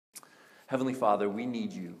Heavenly Father, we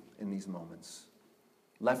need you in these moments.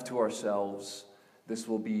 Left to ourselves, this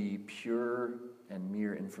will be pure and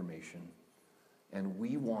mere information, and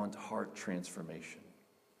we want heart transformation.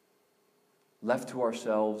 Left to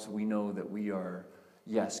ourselves, we know that we are,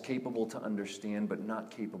 yes, capable to understand, but not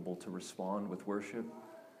capable to respond with worship,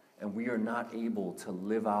 and we are not able to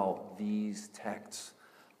live out these texts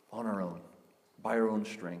on our own, by our own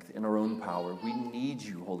strength, in our own power. We need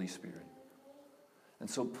you, Holy Spirit. And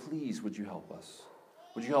so please, would you help us?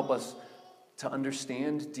 Would you help us to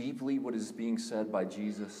understand deeply what is being said by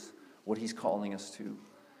Jesus, what he's calling us to?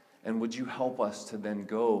 And would you help us to then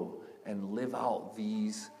go and live out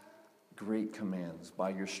these great commands by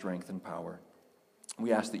your strength and power?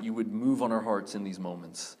 We ask that you would move on our hearts in these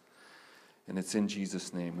moments. And it's in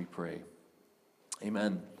Jesus' name we pray.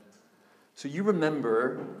 Amen. So you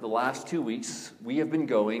remember the last 2 weeks, we have been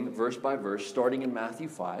going verse by verse, starting in Matthew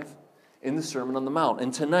 5, in the Sermon on the Mount.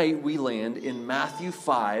 And tonight we land in Matthew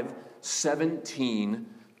 5, 17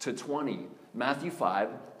 to 20. Matthew 5,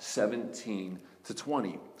 17 to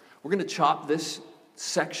 20. We're going to chop this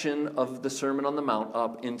section of the Sermon on the Mount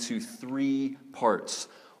up into 3 parts.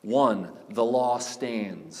 1, the law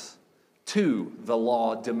stands. 2, the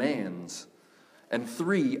law demands. And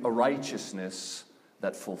 3, a righteousness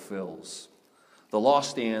that fulfills. The law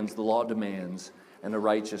stands, the law demands, and a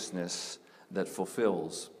righteousness that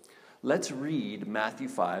fulfills. Let's read Matthew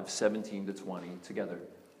 5, 17 to 20 together.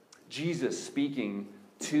 Jesus speaking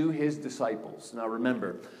to his disciples. Now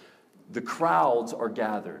remember, the crowds are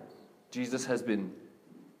gathered. Jesus has been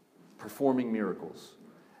performing miracles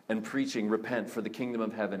and preaching, repent, for the kingdom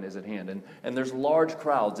of heaven is at hand. And there's large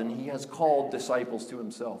crowds, and he has called disciples to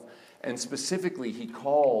himself. And specifically, he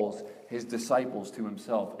calls his disciples to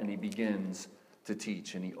himself, and he begins to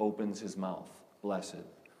teach, and he opens his mouth. Blessed.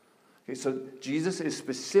 Okay, so Jesus is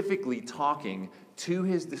specifically talking to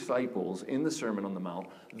his disciples in the Sermon on the Mount,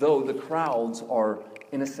 though the crowds are,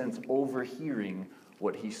 in a sense, overhearing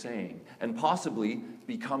what he's saying and possibly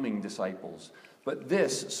becoming disciples. But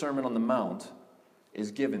this Sermon on the Mount is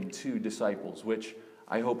given to disciples, which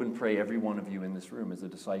I hope and pray every one of you in this room is a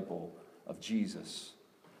disciple of Jesus,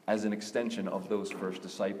 as an extension of those first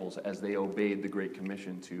disciples as they obeyed the Great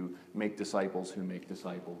Commission to make disciples who make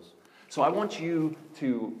disciples. So I want you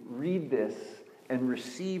to read this and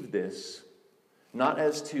receive this, not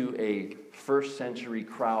as to a first century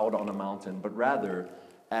crowd on a mountain, but rather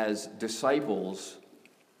as disciples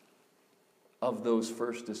of those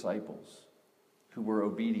first disciples who were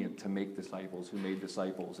obedient to make disciples, who made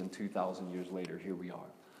disciples, and 2,000 years later, here we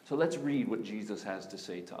are. So let's read what Jesus has to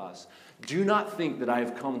say to us. Do not think that I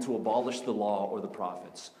have come to abolish the law or the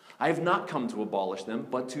prophets. I have not come to abolish them,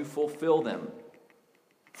 but to fulfill them.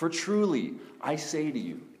 For truly, I say to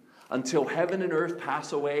you, until heaven and earth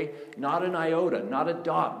pass away, not an iota, not a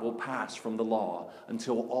dot will pass from the law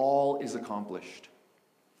until all is accomplished.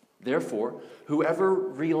 Therefore, whoever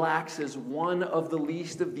relaxes one of the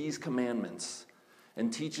least of these commandments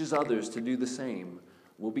and teaches others to do the same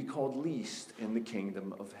will be called least in the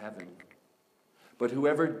kingdom of heaven. But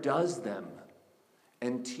whoever does them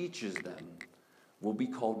and teaches them will be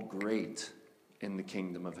called great in the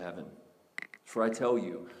kingdom of heaven. For I tell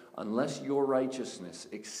you, unless your righteousness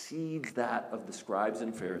exceeds that of the scribes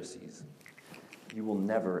and Pharisees, you will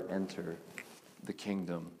never enter the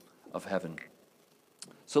kingdom of heaven.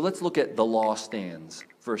 So let's look at the law stands.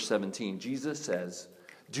 Verse 17, Jesus says,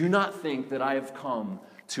 do not think that I have come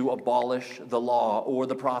to abolish the law or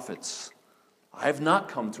the prophets. I have not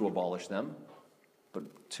come to abolish them,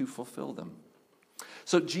 but to fulfill them.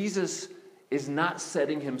 So Jesus is not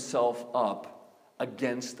setting himself up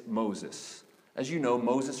against Moses. As you know,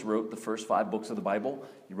 Moses wrote the first 5 books of the Bible.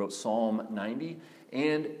 He wrote Psalm 90.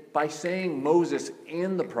 And by saying Moses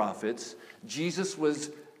and the prophets, Jesus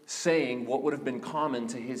was saying what would have been common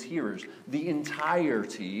to his hearers, the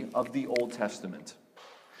entirety of the Old Testament.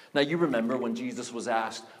 Now, you remember when Jesus was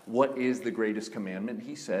asked, what is the greatest commandment?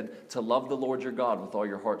 He said, to love the Lord your God with all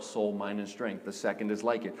your heart, soul, mind, and strength. The second is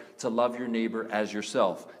like it, to love your neighbor as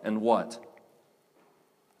yourself. And what?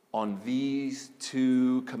 On these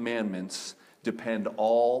 2 commandments depend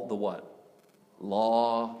all the what?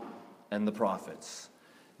 Law and the prophets.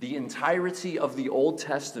 The entirety of the Old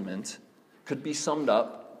Testament could be summed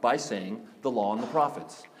up by saying the law and the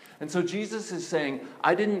prophets. And so Jesus is saying,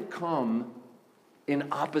 I didn't come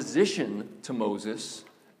in opposition to Moses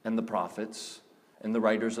and the prophets and the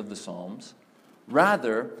writers of the Psalms.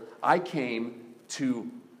 Rather, I came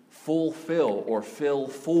to fulfill or fill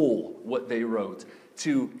full what they wrote,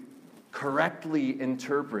 to correctly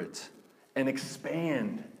interpret and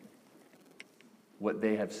expand what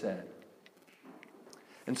they have said.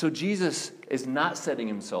 And so Jesus is not setting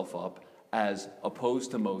himself up as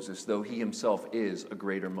opposed to Moses, though he himself is a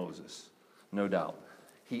greater Moses, no doubt.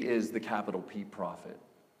 He is the capital P prophet.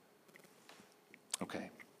 Okay.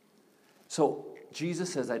 So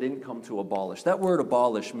Jesus says, I didn't come to abolish. That word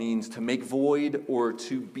abolish means to make void or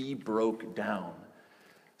to be broke down.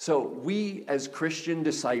 So we as Christian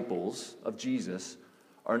disciples of Jesus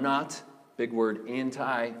are not, big word,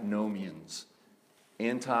 antinomians.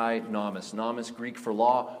 Anti-nomis. Nomis, Greek for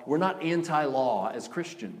law. We're not anti-law as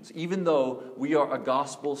Christians, even though we are a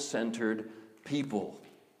gospel-centered people.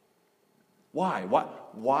 Why?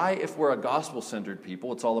 Why, if we're a gospel-centered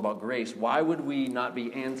people, it's all about grace, why would we not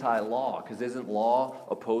be anti-law? Because isn't law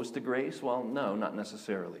opposed to grace? Well, no, not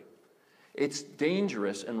necessarily. It's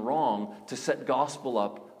dangerous and wrong to set gospel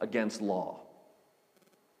up against law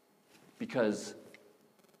because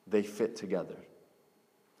they fit together.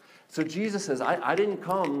 So Jesus says, I didn't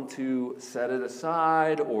come to set it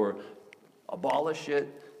aside or abolish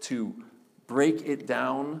it, to break it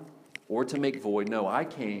down, or to make void. No, I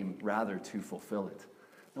came rather to fulfill it.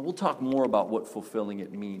 And we'll talk more about what fulfilling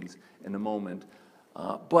it means in a moment.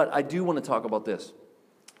 But I do want to talk about this.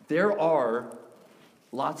 There are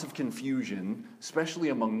lots of confusion, especially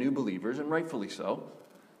among new believers, and rightfully so,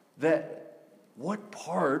 that what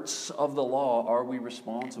parts of the law are we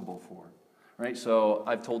responsible for? Right? So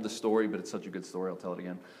I've told this story, but it's such a good story, I'll tell it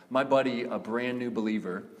again. My buddy, a brand new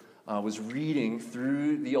believer, was reading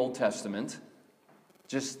through the Old Testament,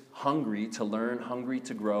 just hungry to learn, hungry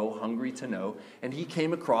to grow, hungry to know, and he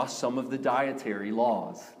came across some of the dietary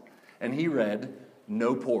laws. And he read,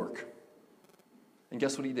 no pork. And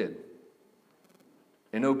guess what he did?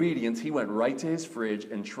 In obedience, he went right to his fridge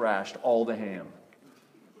and trashed all the ham.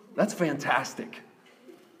 That's fantastic.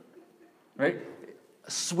 Right?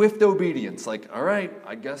 Swift obedience, like, all right,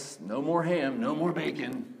 I guess no more ham, no more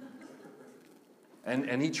bacon.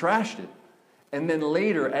 And he trashed it. And then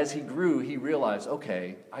later, as he grew, he realized,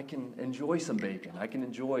 okay, I can enjoy some bacon. I can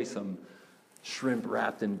enjoy some shrimp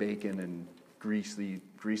wrapped in bacon and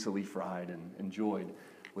greasily fried and enjoyed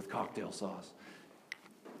with cocktail sauce.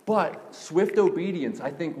 But swift obedience, I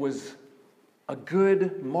think, was a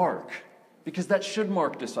good mark, because that should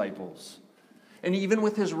mark disciples. And even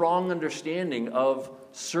with his wrong understanding of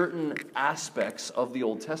certain aspects of the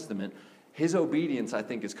Old Testament, his obedience, I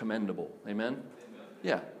think, is commendable. Amen?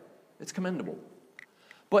 Yeah, it's commendable.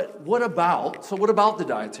 But what about the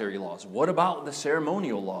dietary laws? What about the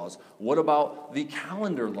ceremonial laws? What about the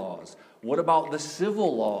calendar laws? What about the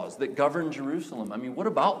civil laws that govern Jerusalem? I mean, what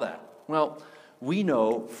about that? Well, we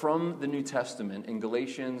know from the New Testament in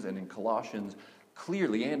Galatians and in Colossians,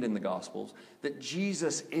 clearly, and in the Gospels, that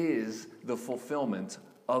Jesus is the fulfillment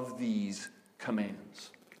of these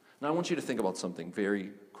commands. Now, I want you to think about something very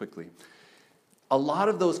quickly. A lot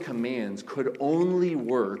of those commands could only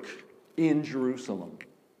work in Jerusalem,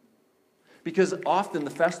 because often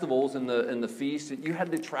the festivals and the feasts, you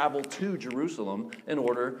had to travel to Jerusalem in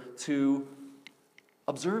order to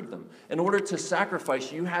observe them. In order to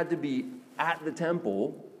sacrifice, you had to be at the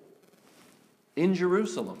temple in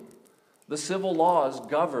Jerusalem. The civil laws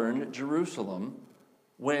governed Jerusalem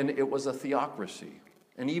when it was a theocracy.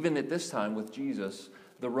 And even at this time with Jesus,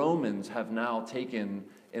 the Romans have now taken,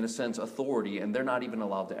 in a sense, authority, and they're not even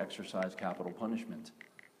allowed to exercise capital punishment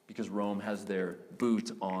because Rome has their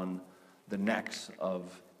boot on the necks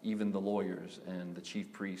of even the lawyers and the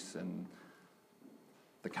chief priests and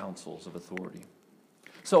the councils of authority.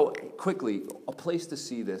 So, quickly, a place to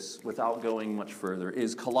see this without going much further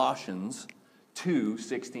is Colossians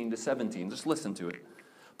 2:16-17. Just listen to it.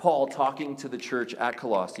 Paul, talking to the church at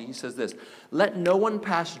Colossae, he says this: "Let no one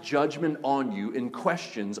pass judgment on you in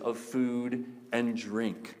questions of food and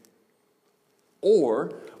drink,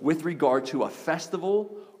 or with regard to a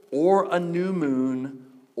festival, or a new moon,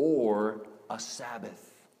 or a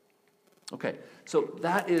Sabbath." Okay, so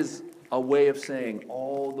that is a way of saying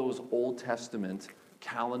all those Old Testament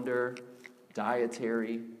calendar,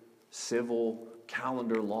 dietary, civil,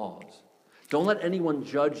 calendar laws. Don't let anyone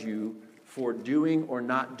judge you for doing or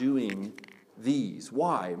not doing these.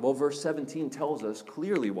 Why? Well, verse 17 tells us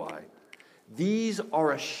clearly why. These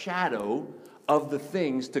are a shadow of the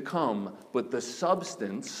things to come, but the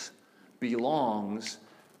substance belongs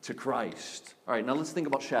to Christ. All right, now let's think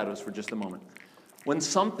about shadows for just a moment. When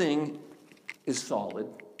something is solid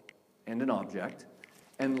and an object,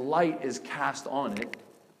 and light is cast on it,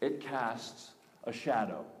 it casts a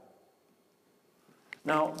shadow.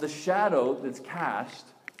 Now, the shadow that's cast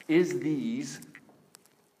is these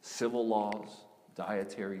civil laws,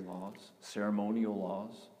 dietary laws, ceremonial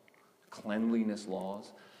laws, cleanliness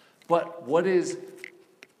laws. But what is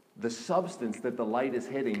the substance that the light is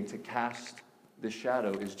hitting to cast the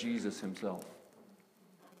shadow is Jesus himself.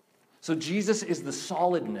 So Jesus is the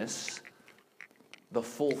solidness, the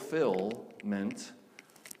fulfillment,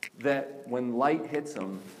 that when light hits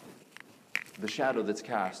him, the shadow that's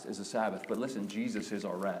cast is a Sabbath. But listen, Jesus is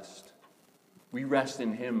our rest. We rest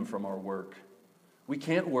in him from our work. We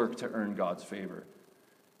can't work to earn God's favor.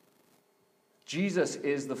 Jesus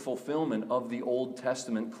is the fulfillment of the Old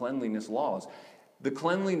Testament cleanliness laws. The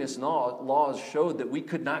cleanliness laws showed that we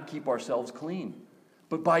could not keep ourselves clean.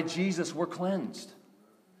 But by Jesus, we're cleansed.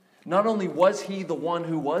 Not only was he the one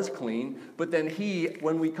who was clean, but then he,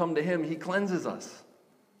 when we come to him, he cleanses us.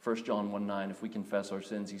 1 John 1:9, if we confess our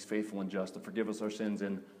sins, he's faithful and just to forgive us our sins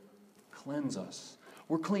and cleanse us.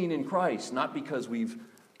 We're clean in Christ, not because we've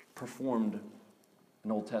performed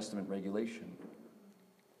an Old Testament regulation.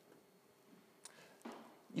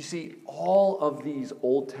 You see, all of these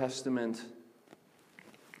Old Testament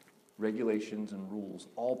regulations and rules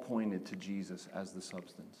all pointed to Jesus as the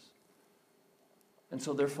substance. And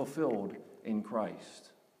so they're fulfilled in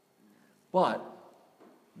Christ. But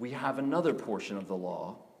we have another portion of the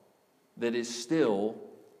law that is still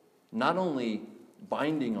not only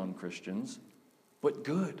binding on Christians, but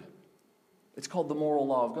good. It's called the moral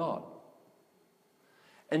law of God.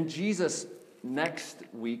 And Jesus, next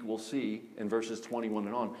week, we'll see in verses 21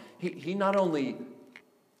 and on, he not only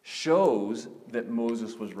shows that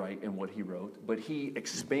Moses was right in what he wrote, but he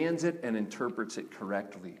expands it and interprets it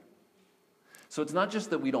correctly. So it's not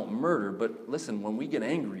just that we don't murder, but listen, when we get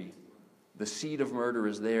angry, the seed of murder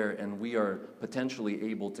is there, and we are potentially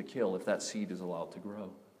able to kill if that seed is allowed to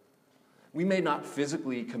grow. We may not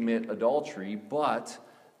physically commit adultery, but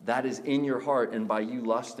that is in your heart, and by you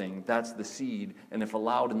lusting, that's the seed, and if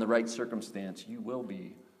allowed in the right circumstance, you will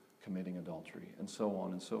be committing adultery, and so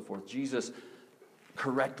on and so forth. Jesus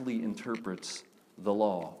correctly interprets the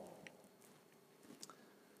law.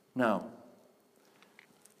 Now,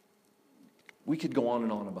 we could go on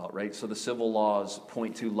and on about, right? So the civil laws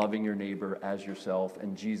point to loving your neighbor as yourself,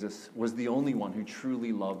 and Jesus was the only one who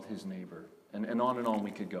truly loved his neighbor. And on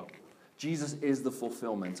we could go. Jesus is the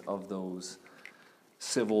fulfillment of those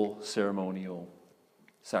civil, ceremonial,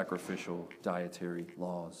 sacrificial, dietary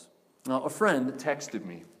laws. Now, a friend texted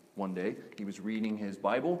me one day. He was reading his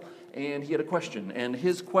Bible, and he had a question. And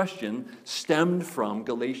his question stemmed from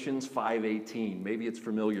Galatians 5:18. Maybe it's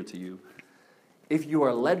familiar to you. If you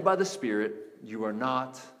are led by the Spirit, you are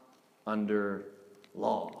not under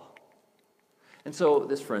law. And so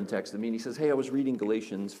this friend texted me, and he says, hey, I was reading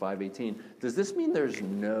Galatians 5:18. Does this mean there's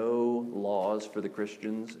no laws for the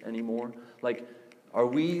Christians anymore? Like, are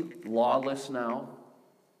we lawless now?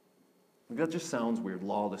 That just sounds weird,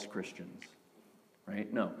 lawless Christians,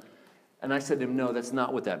 right? No. And I said to him, no, that's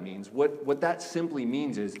not what that means. What that simply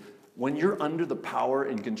means is when you're under the power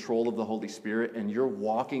and control of the Holy Spirit and you're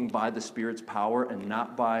walking by the Spirit's power and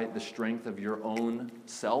not by the strength of your own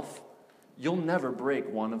self, you'll never break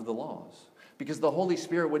one of the laws. Because the Holy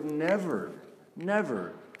Spirit would never,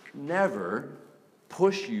 never, never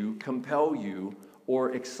push you, compel you,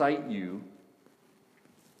 or excite you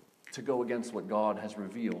to go against what God has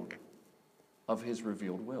revealed of his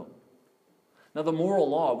revealed will. Now, the moral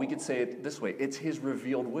law, we could say it this way, it's his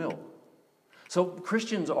revealed will. So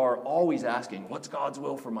Christians are always asking, what's God's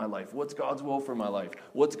will for my life? What's God's will for my life?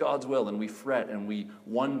 What's God's will? And we fret and we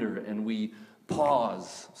wonder and we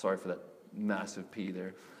pause. Sorry for that massive P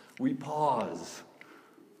there. We pause.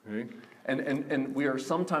 Okay? And we are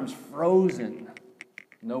sometimes frozen.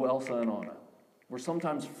 No Elsa and Anna. We're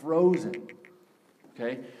sometimes frozen.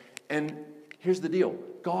 Okay? And here's the deal.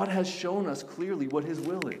 God has shown us clearly what his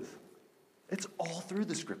will is. It's all through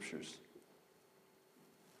the scriptures.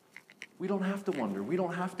 We don't have to wonder. We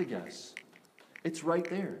don't have to guess. It's right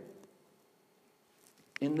there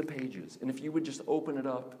in the pages. And if you would just open it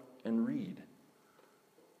up and read.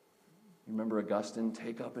 Remember Augustine?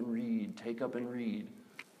 Take up and read. Take up and read.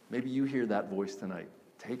 Maybe you hear that voice tonight.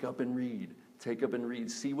 Take up and read. Take up and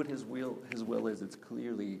read. See what his will is. It's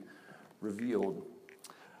clearly revealed.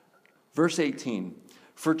 Verse 18.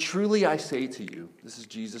 For truly I say to you, this is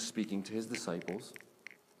Jesus speaking to his disciples,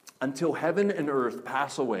 until heaven and earth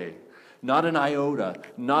pass away, not an iota,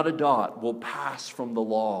 not a dot will pass from the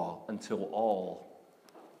law until all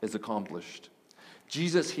is accomplished.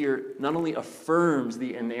 Jesus here not only affirms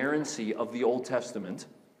the inerrancy of the Old Testament,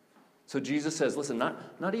 so Jesus says, listen,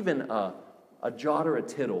 not even a jot or a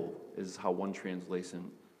tittle is how one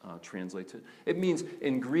translation translates it. It means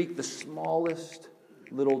in Greek the smallest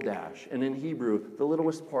little dash, and in Hebrew the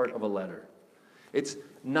littlest part of a letter. It's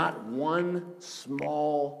not one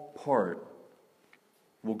small part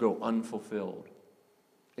will go unfulfilled.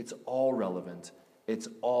 It's all relevant. It's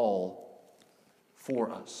all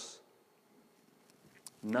for us.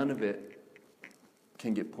 None of it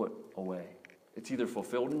can get put away. It's either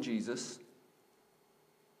fulfilled in Jesus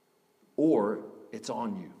or it's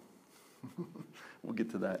on you. We'll get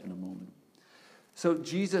to that in a moment. So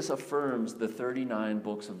Jesus affirms the 39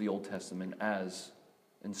 books of the Old Testament as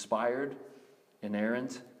inspired,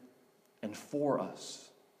 inerrant, and for us.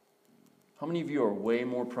 How many of you are way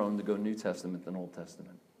more prone to go New Testament than Old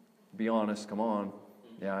Testament? Be honest, come on.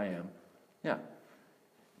 Yeah, I am. Yeah.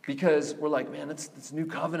 Because we're like, man, that's New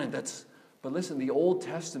Covenant. But listen, the Old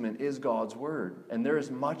Testament is God's Word, and there is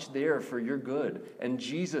much there for your good, and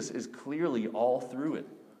Jesus is clearly all through it.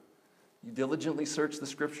 You diligently search the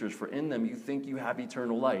Scriptures, for in them you think you have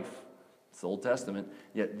eternal life. It's the Old Testament,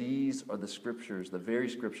 yet these are the Scriptures, the very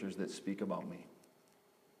Scriptures that speak about me.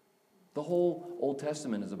 The whole Old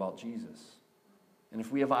Testament is about Jesus. And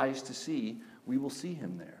if we have eyes to see, we will see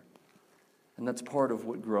him there. And that's part of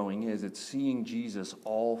what growing is. It's seeing Jesus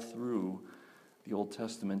all through the Old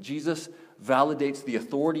Testament. Jesus validates the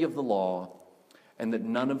authority of the law and that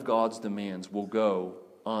none of God's demands will go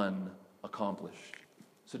unaccomplished.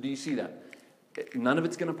 So do you see that? None of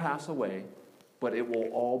it's going to pass away, but it will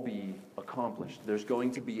all be accomplished. There's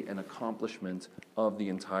going to be an accomplishment of the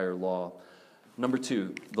entire law. Number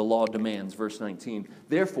 2, the law demands, verse 19.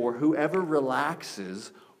 Therefore, whoever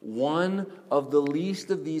relaxes one of the least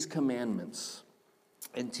of these commandments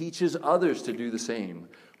and teaches others to do the same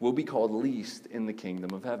will be called least in the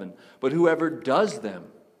kingdom of heaven. But whoever does them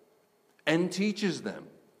and teaches them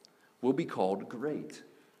will be called great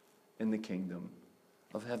in the kingdom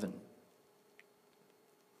of heaven.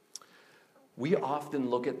 We often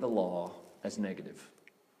look at the law as negative.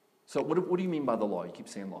 So what do you mean by the law? You keep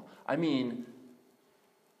saying law. I mean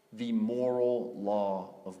the moral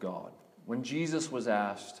law of God. When Jesus was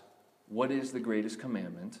asked, what is the greatest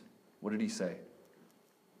commandment? What did he say?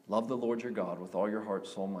 Love the Lord your God with all your heart,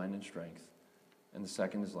 soul, mind, and strength. And the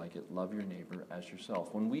second is like it, love your neighbor as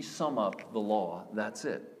yourself. When we sum up the law, that's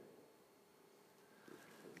it.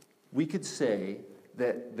 We could say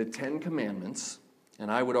that the 10 Commandments,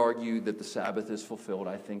 and I would argue that the Sabbath is fulfilled.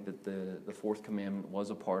 I think that the fourth commandment was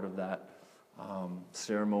a part of that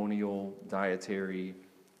ceremonial, dietary.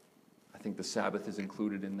 I think the Sabbath is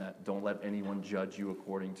included in that. Don't let anyone judge you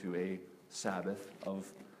according to a Sabbath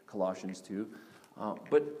of Colossians 2.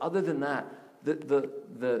 But other than that,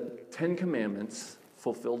 the 10 Commandments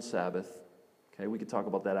fulfilled Sabbath. Okay, we could talk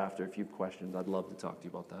about that after if you have questions. I'd love to talk to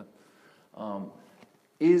you about that.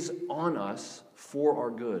 Is on us for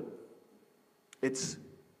our good. It's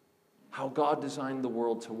how God designed the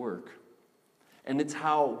world to work. And it's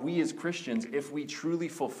how we as Christians, if we truly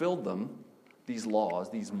fulfilled them, these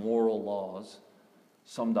laws, these moral laws,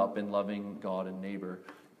 summed up in loving God and neighbor,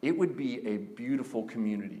 it would be a beautiful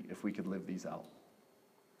community if we could live these out.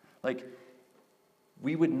 Like,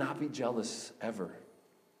 we would not be jealous ever.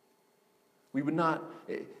 We would not,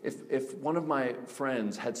 if one of my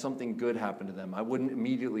friends had something good happen to them, I wouldn't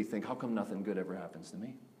immediately think, how come nothing good ever happens to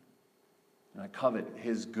me? And I covet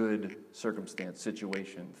his good circumstance,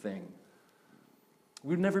 situation, thing. We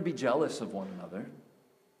would never be jealous of one another.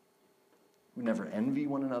 We would never envy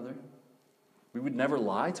one another. We would never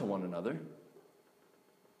lie to one another.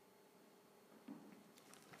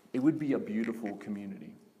 It would be a beautiful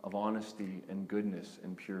community of honesty and goodness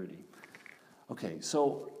and purity. Okay,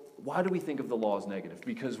 so why do we think of the law as negative?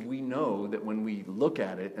 Because we know that when we look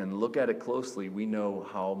at it and look at it closely, we know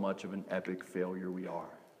how much of an epic failure we are.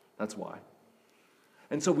 That's why.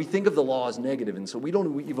 And so we think of the law as negative, and so we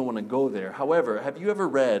don't even want to go there. However, have you ever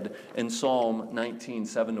read in Psalm 19,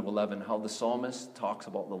 7-11, how the psalmist talks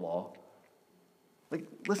about the law? Like,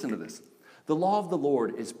 listen to this. The law of the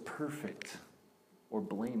Lord is perfect or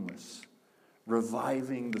blameless,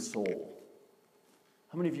 reviving the soul.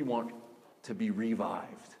 How many of you want to be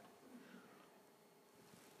revived?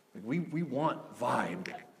 Like we want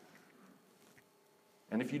vibed.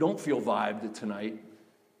 And if you don't feel vibed tonight,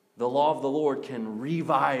 the law of the Lord can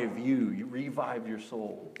revive you. You revive your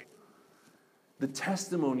soul. The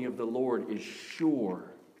testimony of the Lord is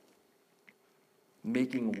sure,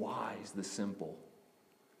 making wise the simple.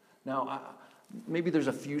 Now, maybe there's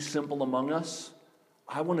a few simple among us.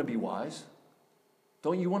 I want to be wise.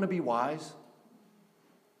 Don't you want to be wise?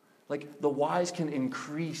 Like, the wise can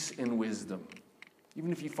increase in wisdom.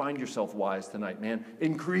 Even if you find yourself wise tonight, man,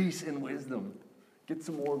 increase in wisdom. Get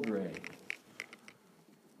some more gray.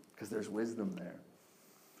 Because there's wisdom there.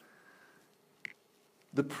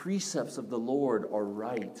 The precepts of the Lord are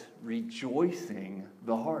right, rejoicing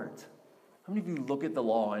the heart. How many of you look at the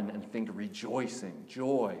law and think rejoicing,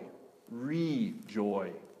 joy,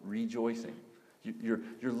 rejoicing? You're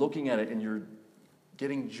looking at it and you're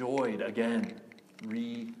getting joyed again.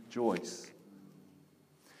 Rejoice.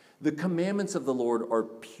 The commandments of the Lord are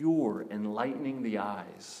pure, enlightening the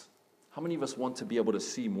eyes. How many of us want to be able to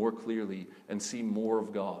see more clearly and see more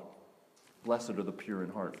of God? Blessed are the pure in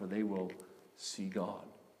heart, for they will see God.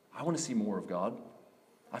 I want to see more of God.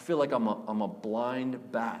 I feel like I'm a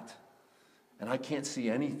blind bat, and I can't see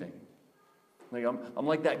anything. Like I'm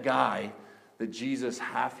like that guy that Jesus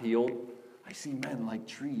half healed. I see men like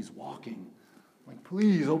trees walking. I'm like,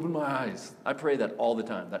 please open my eyes. I pray that all the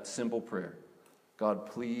time, that simple prayer. God,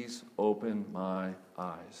 please open my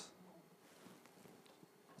eyes.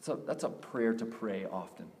 That's a prayer to pray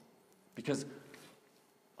often, because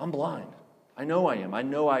I'm blind. I know I am.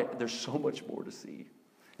 There's so much more to see.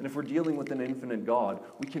 And if we're dealing with an infinite God,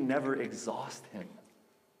 we can never exhaust him.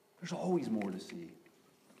 There's always more to see.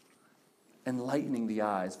 Enlightening the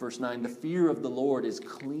eyes. Verse 9, the fear of the Lord is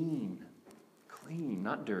clean. Clean,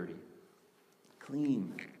 not dirty.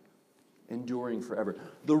 Clean. Enduring forever.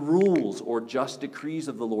 The rules or just decrees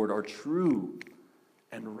of the Lord are true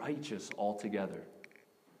and righteous altogether.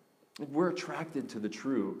 We're attracted to the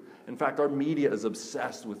true. In fact, our media is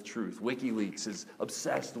obsessed with truth. WikiLeaks is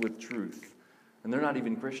obsessed with truth. And they're not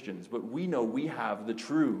even Christians, but we know we have the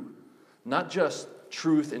true. Not just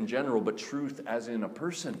truth in general, but truth as in a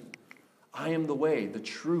person. I am the way, the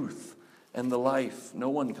truth, and the life. No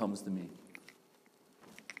one comes to me.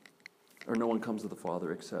 Or no one comes to the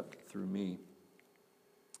Father except through me.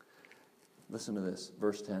 Listen to this,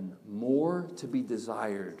 verse 10. More to be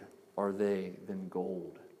desired are they than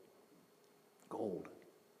gold. Gold.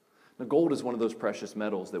 Now, gold is one of those precious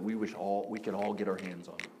metals that we wish we could all get our hands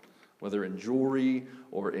on. Whether in jewelry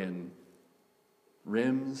or in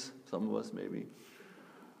rims, some of us maybe.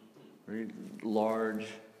 Very large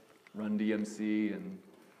Run DMC and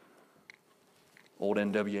old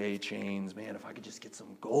NWA chains. Man, if I could just get some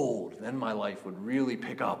gold, then my life would really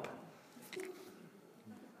pick up.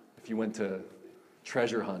 If you went to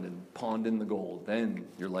treasure hunt and pawned in the gold, then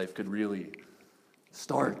your life could really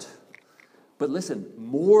start. But listen,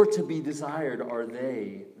 more to be desired are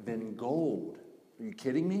they than gold. Are you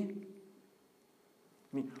kidding me?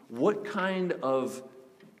 I mean, what kind of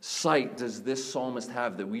sight does this psalmist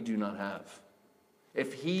have that we do not have?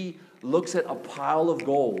 If he looks at a pile of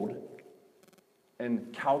gold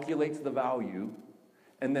and calculates the value,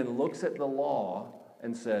 and then looks at the law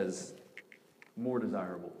and says, more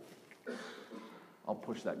desirable, I'll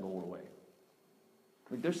push that gold away.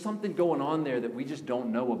 Like, there's something going on there that we just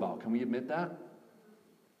don't know about. Can we admit that?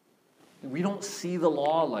 We don't see the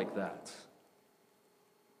law like that.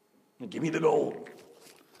 Give me the gold.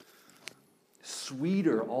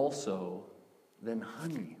 Sweeter also than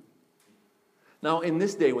honey. Now, in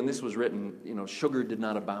this day when this was written, sugar did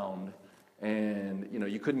not abound. And,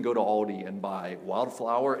 you couldn't go to Aldi and buy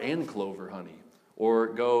wildflower and clover honey. Or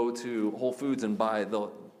go to Whole Foods and buy the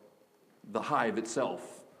hive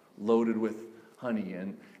itself loaded with honey.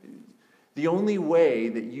 And the only way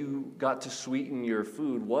that you got to sweeten your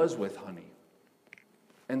food was with honey.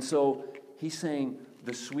 And so he's saying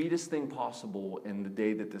the sweetest thing possible in the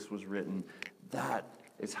day that this was written, that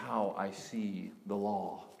is how I see the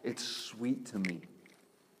law. It's sweet to me.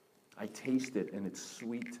 I taste it and it's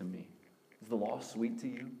sweet to me. Is the law sweet to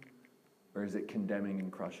you? Or is it condemning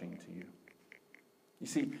and crushing to you? You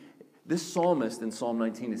see, this psalmist in Psalm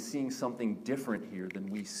 19 is seeing something different here than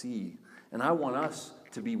we see. And I want us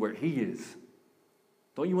to be where he is.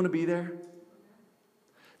 Don't you want to be there?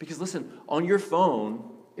 Because listen, on your phone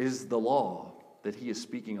is the law that he is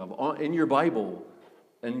speaking of. In your Bible,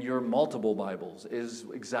 and your multiple Bibles, is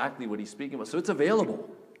exactly what he's speaking about. So it's available.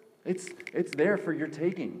 It's there for your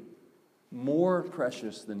taking. More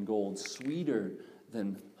precious than gold, sweeter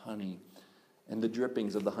than honey, and the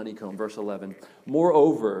drippings of the honeycomb. Verse 11,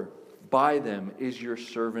 moreover, by them is your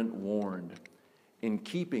servant warned. In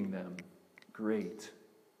keeping them, great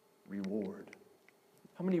reward.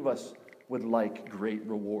 How many of us would like great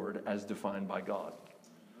reward as defined by God?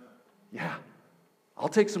 Yeah, I'll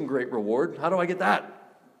take some great reward. How do I get that?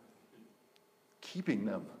 Keeping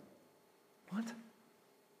them. What?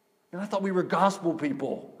 And I thought we were gospel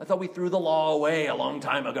people. I thought we threw the law away a long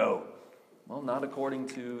time ago. Well, not according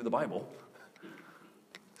to the Bible.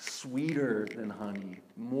 Sweeter than honey,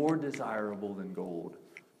 more desirable than gold,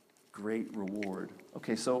 great reward.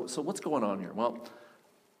 Okay, so what's going on here? Well,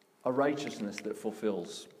 a righteousness that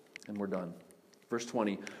fulfills, and we're done. Verse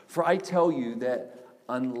 20. For I tell you that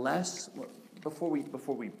unless, before we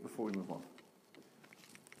move on,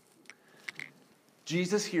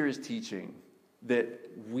 Jesus here is teaching that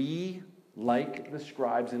we, like the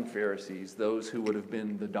scribes and Pharisees, those who would have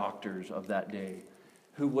been the doctors of that day,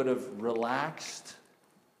 who would have relaxed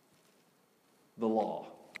the law,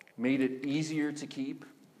 made it easier to keep,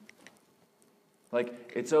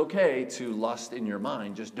 Like, it's okay to lust in your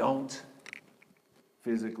mind, just don't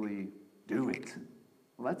physically do it.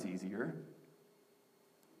 Well, that's easier.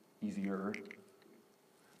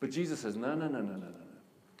 But Jesus says, no.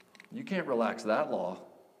 You can't relax that law.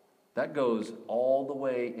 That goes all the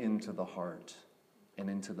way into the heart and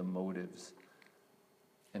into the motives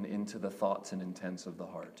and into the thoughts and intents of the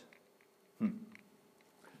heart.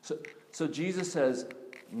 So Jesus says,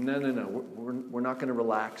 no, we're not going to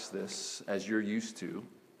relax this as you're used to.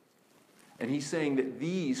 And he's saying that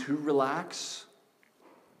these who relax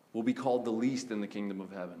will be called the least in the kingdom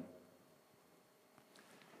of heaven.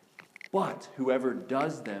 But whoever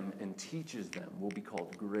does them and teaches them will be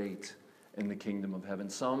called great in the kingdom of heaven.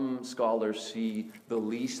 Some scholars see the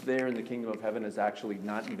least there in the kingdom of heaven as actually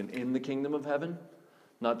not even in the kingdom of heaven.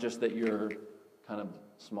 Not just that you're kind of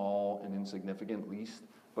small and insignificant, least,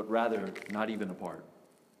 but rather not even a part.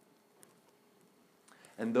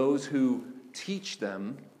 And those who teach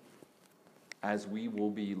them, as we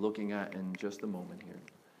will be looking at in just a moment here,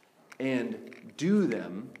 and do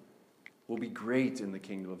them will be great in the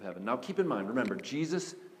kingdom of heaven. Now keep in mind, remember,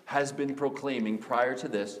 Jesus has been proclaiming prior to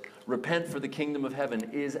this, repent for the kingdom of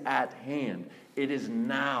heaven is at hand. It is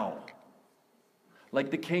now.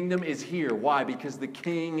 Like the kingdom is here. Why? Because the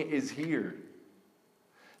king is here.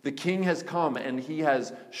 The king has come and he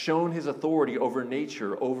has shown his authority over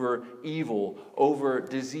nature, over evil, over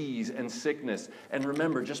disease and sickness. And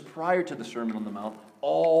remember, just prior to the Sermon on the Mount,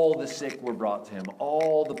 all the sick were brought to him,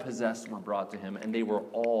 all the possessed were brought to him, and they were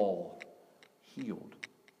all healed.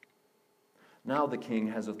 Now the king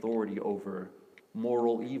has authority over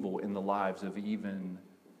moral evil in the lives of even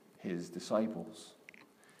his disciples.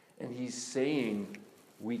 And he's saying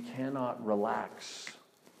we cannot relax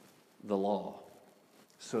the law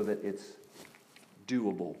so that it's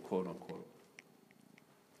doable, quote unquote,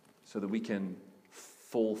 so that we can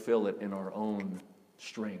fulfill it in our own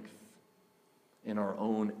strength, in our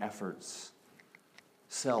own efforts,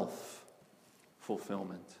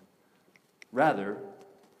 self-fulfillment. Rather,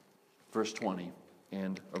 verse 20,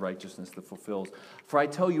 and a righteousness that fulfills. For I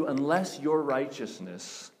tell you, unless your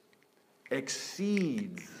righteousness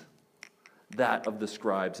exceeds that of the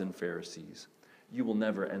scribes and Pharisees, you will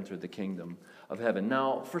never enter the kingdom of heaven.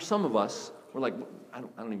 Now, for some of us, we're like, I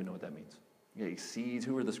don't even know what that means. Yeah, exceeds,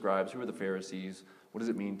 who are the scribes, who are the Pharisees? What does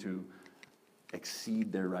it mean to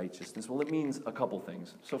exceed their righteousness? Well, it means a couple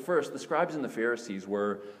things. So first, the scribes and the Pharisees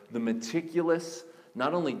were the meticulous,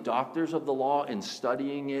 not only doctors of the law in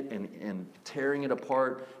studying it and tearing it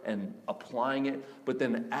apart and applying it, but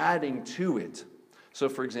then adding to it. So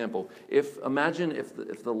for example, imagine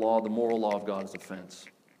if the law, the moral law of God is a fence.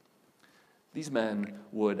 These men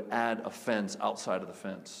would add a fence outside of the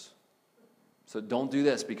fence. So don't do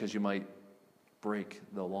this because you might break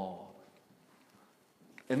the law.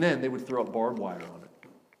 And then they would throw up barbed wire on it.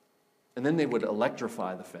 And then they would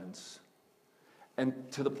electrify the fence.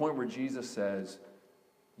 And to the point where Jesus says,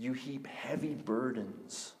 you heap heavy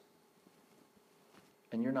burdens,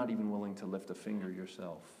 and you're not even willing to lift a finger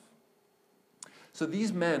yourself. So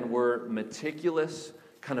these men were meticulous,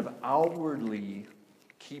 kind of outwardly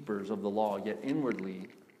keepers of the law, yet inwardly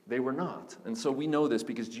they were not. And so we know this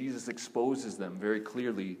because Jesus exposes them very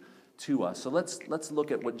clearly to us. So let's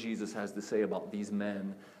look at what Jesus has to say about these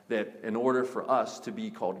men, that in order for us to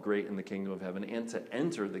be called great in the kingdom of heaven and to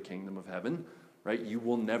enter the kingdom of heaven, right? You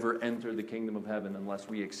will never enter the kingdom of heaven unless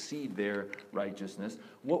we exceed their righteousness.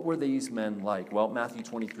 What were these men like? Well, Matthew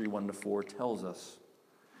 23, 1-4 tells us.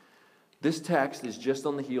 This text is just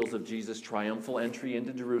on the heels of Jesus' triumphal entry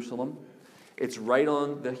into Jerusalem. It's right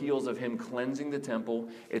on the heels of him cleansing the temple.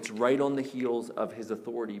 It's right on the heels of his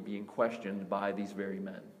authority being questioned by these very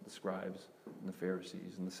men, the scribes and the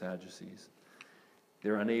Pharisees and the Sadducees.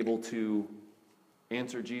 They're unable to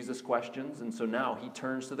answer Jesus' questions, and so now he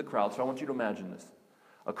turns to the crowd. So I want you to imagine this.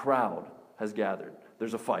 A crowd has gathered.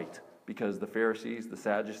 There's a fight because the Pharisees, the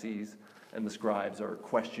Sadducees, and the scribes are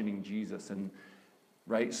questioning Jesus. And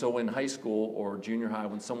right? So in high school or junior high,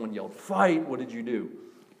 when someone yelled, "Fight," what did you do?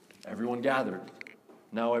 Everyone gathered.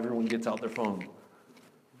 Now everyone gets out their phone.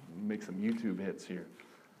 Make some YouTube hits here.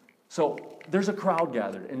 So there's a crowd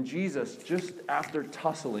gathered, and Jesus, just after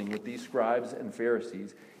tussling with these scribes and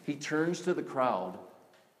Pharisees, he turns to the crowd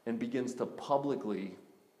and begins to publicly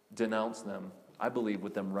denounce them, I believe,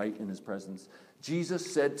 with them right in his presence.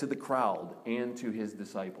 Jesus said to the crowd and to his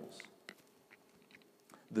disciples,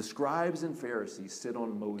 "The scribes and Pharisees sit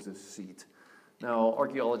on Moses' seat." Now,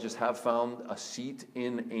 archaeologists have found a seat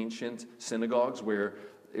in ancient synagogues where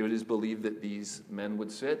it is believed that these men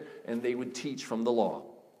would sit and they would teach from the law.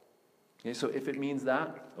 Okay, so if it means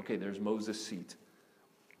that, okay, there's Moses' seat.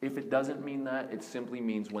 If it doesn't mean that, it simply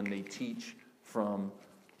means when they teach from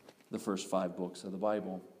the first 5 books of the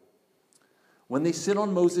Bible. When they sit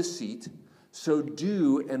on Moses' seat, so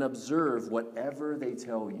do and observe whatever they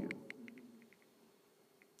tell you,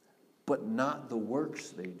 but not the works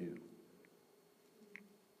they do.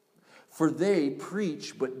 For they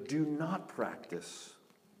preach but do not practice.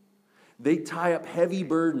 They tie up heavy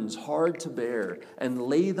burdens, hard to bear, and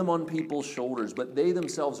lay them on people's shoulders, but they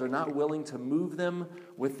themselves are not willing to move them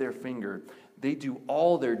with their finger. They do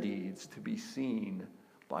all their deeds to be seen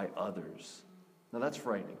by others. Now that's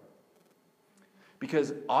frightening.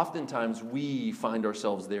 Because oftentimes we find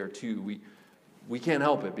ourselves there too. We can't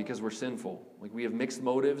help it because we're sinful. Like we have mixed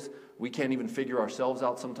motives. We can't even figure ourselves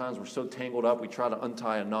out sometimes. We're so tangled up, we try to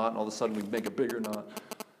untie a knot, and all of a sudden we make a bigger knot.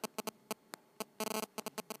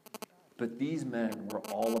 But these men were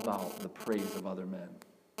all about the praise of other men.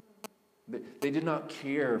 They did not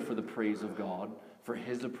care for the praise of God, for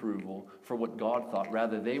his approval, for what God thought.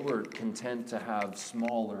 Rather, they were content to have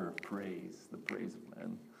smaller praise, the praise of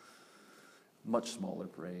men. Much smaller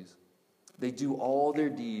praise. They do all their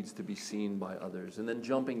deeds to be seen by others. And then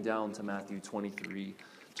jumping down to Matthew 23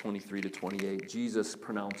 to 28, Jesus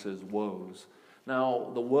pronounces woes.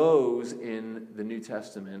 Now, the woes in the New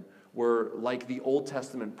Testament were like the Old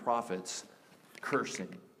Testament prophets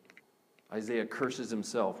cursing. Isaiah curses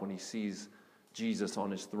himself when he sees Jesus on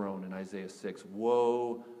his throne in Isaiah 6.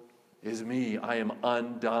 Woe is me, I am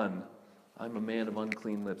undone. I'm a man of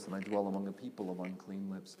unclean lips, and I dwell among a people of unclean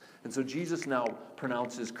lips. And so Jesus now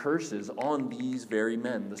pronounces curses on these very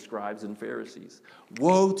men, the scribes and Pharisees.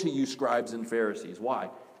 Woe to you, scribes and Pharisees. Why?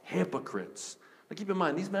 Hypocrites. Now keep in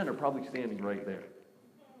mind, these men are probably standing right there.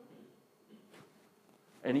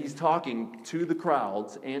 And he's talking to the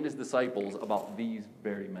crowds and his disciples about these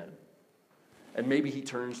very men. And maybe he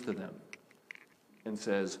turns to them and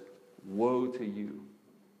says, woe to you,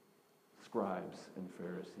 scribes and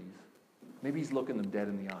Pharisees. Maybe he's looking them dead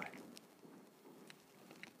in the eye.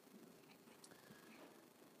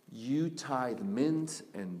 You tithe mint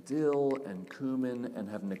and dill and cumin and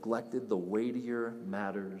have neglected the weightier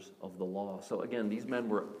matters of the law. So again, these men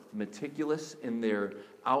were meticulous in their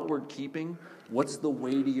outward keeping. What's the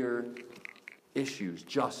weightier issues?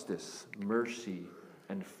 Justice, mercy,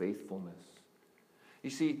 and faithfulness. You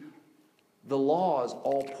see, the laws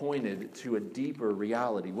all pointed to a deeper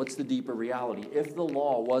reality. What's the deeper reality? If the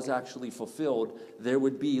law was actually fulfilled, there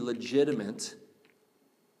would be legitimate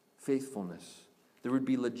faithfulness. There would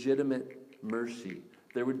be legitimate mercy.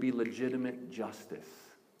 There would be legitimate justice.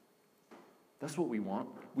 That's what we want.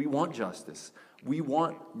 We want justice. We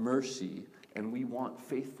want mercy, and we want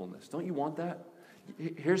faithfulness. Don't you want that?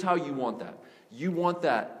 Here's how you want that. You want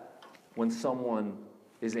that when someone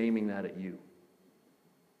is aiming that at you.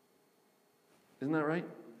 Isn't that right?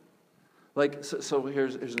 Like, so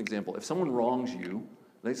here's an example. If someone wrongs you,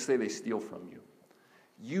 let's say they steal from you,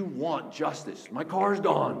 you want justice. My car's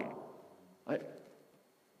gone.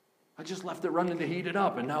 I just left it running to heat it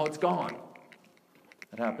up, and now it's gone.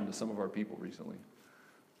 That happened to some of our people recently.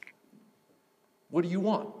 What do you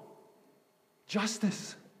want?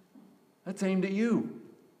 Justice. That's aimed at you.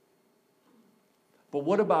 But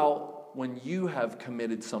what about when you have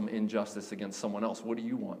committed some injustice against someone else? What do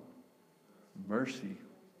you want? Mercy.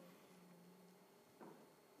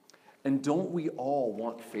 And don't we all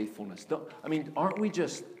want faithfulness? Aren't we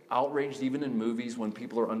just outraged even in movies when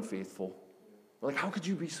people are unfaithful? We're like, how could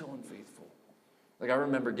you be so unfaithful? Like, I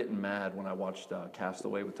remember getting mad when I watched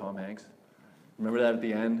Castaway with Tom Hanks. Remember that at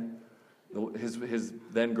the end? His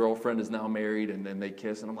then girlfriend is now married, and then they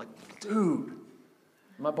kiss, and I'm like, dude.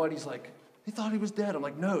 My buddy's like, he thought he was dead. I'm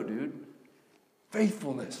like, no, dude.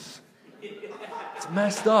 Faithfulness. It's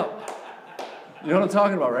messed up. You know what I'm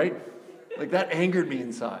talking about, right? Like, that angered me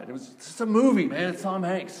inside. It was just a movie, man. It's Tom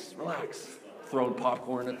Hanks. Relax. Throwing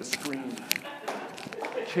popcorn at the screen.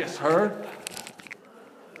 Kiss her.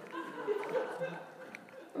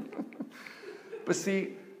 But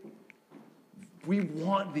see, we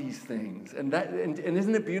want these things. And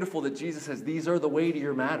isn't it beautiful that Jesus says these are the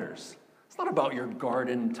weightier matters? It's not about your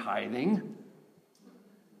garden tithing.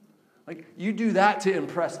 Like, you do that to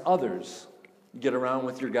impress others. You get around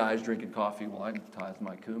with your guys drinking coffee. Well, I tithed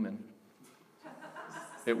my cumin.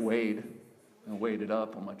 It weighed. I weighed it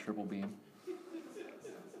up on my triple beam.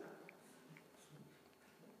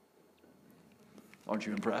 Aren't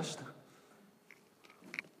you impressed?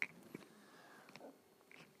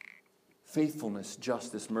 Faithfulness,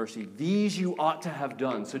 justice, mercy. These you ought to have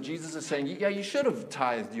done. So Jesus is saying, yeah, you should have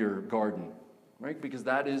tithed your garden, right? Because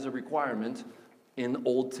that is a requirement in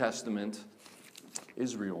Old Testament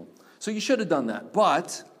Israel. So you should have done that,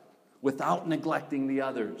 but without neglecting the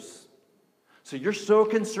others. So you're so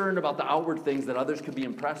concerned about the outward things that others could be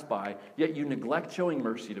impressed by, yet you neglect showing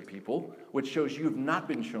mercy to people, which shows you have not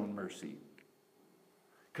been shown mercy.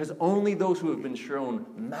 Because only those who have been shown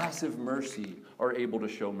massive mercy are able to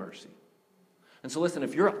show mercy. And so listen,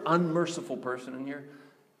 if you're an unmerciful person in here,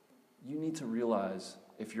 you need to realize,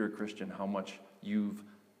 if you're a Christian, how much you've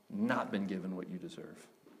not been given what you deserve.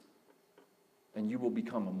 And you will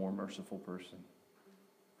become a more merciful person.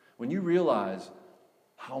 When you realize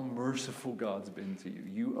how merciful God's been to you,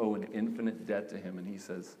 you owe an infinite debt to him, and he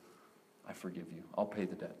says, I forgive you. I'll pay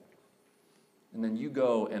the debt. And then you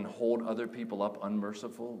go and hold other people up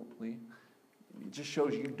unmercifully. It just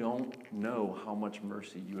shows you don't know how much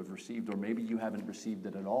mercy you have received, or maybe you haven't received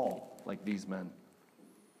it at all, like these men.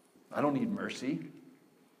 I don't need mercy.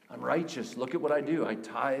 I'm righteous. Look at what I do. I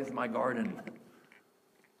tithe my garden. I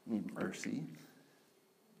need mercy.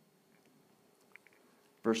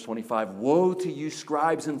 Verse 25, woe to you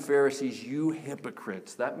scribes and Pharisees, you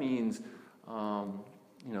hypocrites. That means,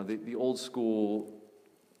 the old school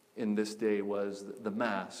in this day was the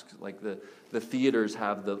masks. Like the theaters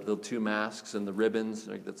have the two masks and the ribbons.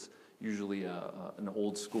 Like that's usually an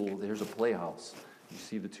old school. There's a playhouse. You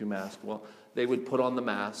see the two masks. Well, they would put on the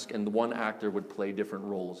mask, and the one actor would play different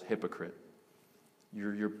roles. Hypocrite.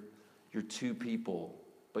 You're two people,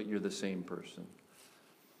 but you're the same person.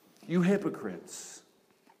 You hypocrites.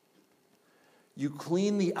 You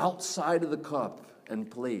clean the outside of the cup and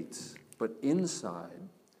plates, but inside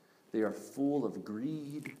they are full of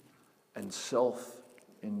greed and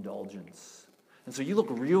self-indulgence. And so you look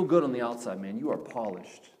real good on the outside, man. You are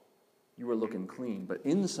polished. You are looking clean. But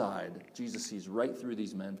inside, Jesus sees right through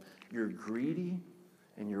these men. You're greedy,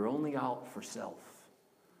 and you're only out for self.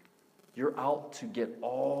 You're out to get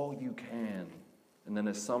all you can. And then,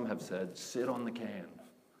 as some have said, sit on the can.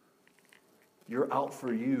 You're out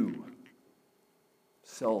for you.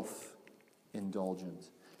 Self-indulgent.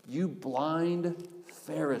 You blind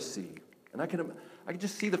Pharisee. And I can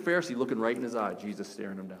just see the Pharisee looking right in his eye, Jesus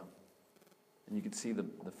staring him down. And you could see the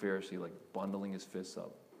Pharisee like bundling his fists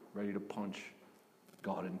up, ready to punch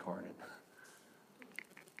God incarnate.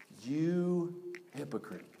 You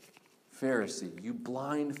hypocrite, Pharisee, you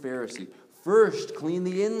blind Pharisee. First, clean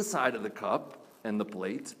the inside of the cup and the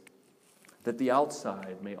plate, that the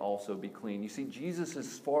outside may also be clean. You see, Jesus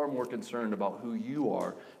is far more concerned about who you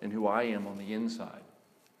are and who I am on the inside.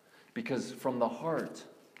 Because from the heart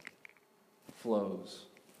flows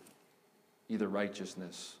either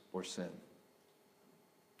righteousness or sin.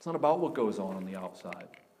 It's not about what goes on the outside.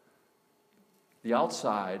 The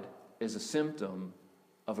outside is a symptom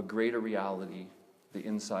of a greater reality, the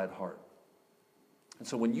inside heart. And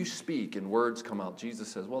so when you speak and words come out, Jesus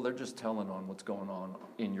says, well, they're just telling on what's going on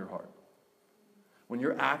in your heart. When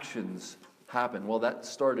your actions happen, well, that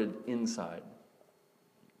started inside.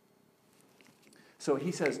 So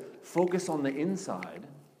he says, focus on the inside,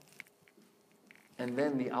 and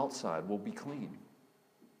then the outside will be clean.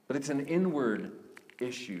 But it's an inward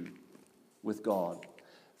issue with God.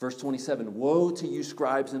 Verse 27, woe to you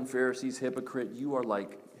scribes and Pharisees, hypocrites, you are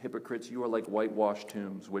like whitewashed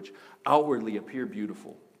tombs, which outwardly appear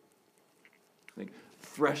beautiful. Like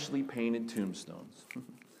freshly painted tombstones.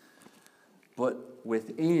 But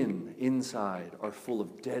inside, are full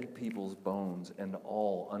of dead people's bones and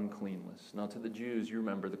all uncleanness. Now to the Jews, you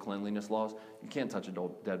remember the cleanliness laws. You can't touch a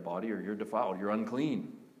dead body or you're defiled. You're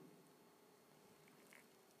unclean.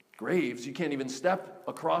 Graves, you can't even step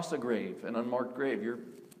across a grave, an unmarked grave. You're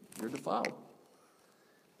defiled.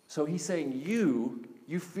 So he's saying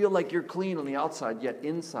you feel like you're clean on the outside, yet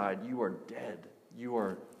inside you are dead. You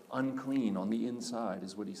are unclean on the inside,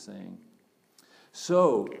 is what he's saying.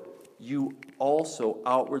 So you also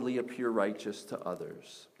outwardly appear righteous to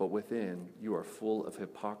others, but within you are full of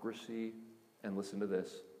hypocrisy and, listen to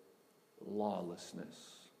this, lawlessness.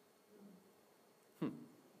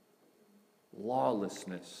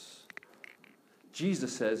 Lawlessness.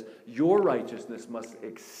 Jesus says your righteousness must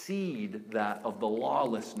exceed that of the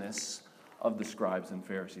lawlessness of the scribes and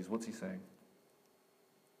Pharisees. What's he saying?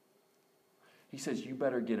 He says you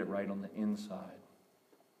better get it right on the inside.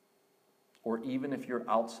 Or even if your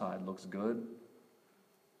outside looks good,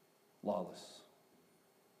 lawless.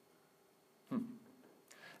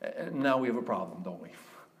 And now we have a problem, don't we?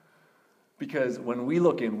 Because when we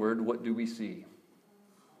look inward, what do we see?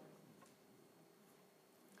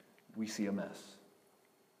 We see a mess.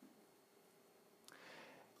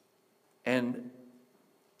 And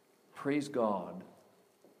praise God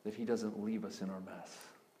that he doesn't leave us in our mess.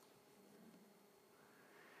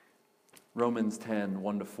 Romans 10,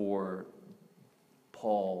 1-4,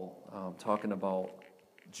 Paul, talking about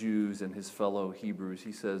Jews and his fellow Hebrews,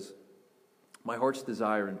 he says, My heart's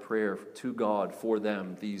desire and prayer to God for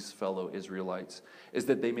them, these fellow Israelites, is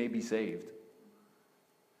that they may be saved.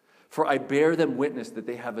 For I bear them witness that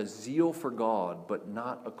they have a zeal for God, but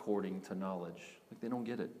not according to knowledge. Like they don't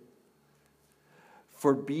get it.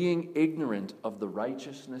 For being ignorant of the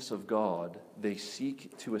righteousness of God, they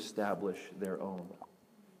seek to establish their own.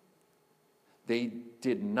 They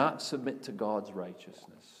did not submit to God's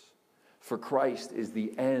righteousness. For Christ is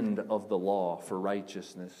the end of the law for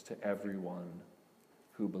righteousness to everyone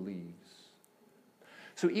who believes.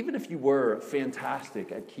 So even if you were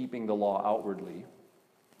fantastic at keeping the law outwardly,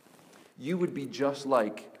 you would be just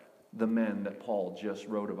like the men that Paul just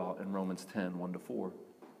wrote about in Romans 10, 1-4.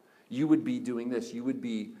 You would be doing this. You would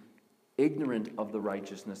be ignorant of the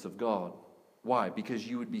righteousness of God. Why? Because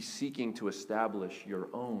you would be seeking to establish your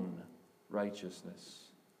own righteousness.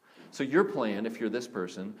 So your plan, if you're this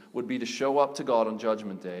person, would be to show up to God on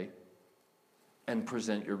Judgment Day and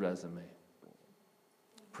present your resume.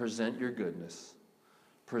 Present your goodness.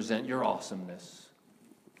 Present your awesomeness.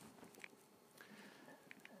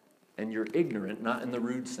 And you're ignorant, not in the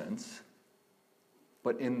rude sense,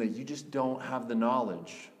 but in the you just don't have the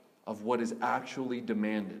knowledge of what is actually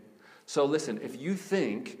demanded. So listen, if you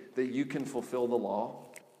think that you can fulfill the law,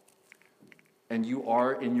 and you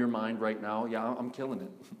are in your mind right now, yeah, I'm killing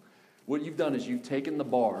it. What you've done is you've taken the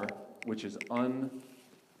bar, which is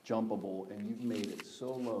unjumpable, and you've made it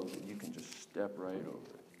so low that you can just step right over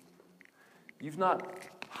it. You've not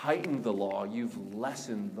heightened the law, you've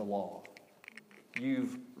lessened the law.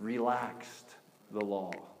 You've relaxed the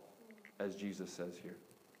law, as Jesus says here.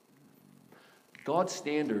 God's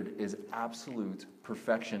standard is absolute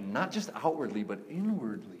perfection, not just outwardly, but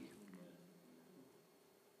inwardly.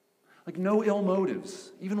 Like no ill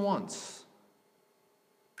motives, even once.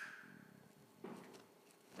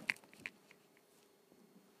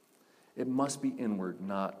 It must be inward,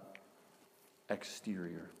 not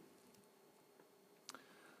exterior.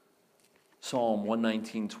 Psalm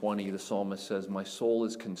 119:20, the psalmist says, "My soul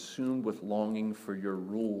is consumed with longing for your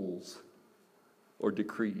rules or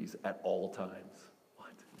decrees at all times."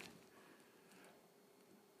 What?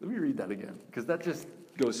 Let me read that again, because that just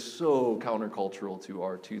goes so countercultural to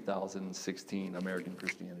our 2016 American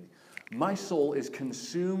Christianity. My soul is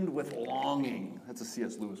consumed with longing. That's a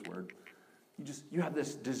C.S. Lewis word. You have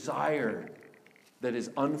this desire that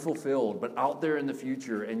is unfulfilled, but out there in the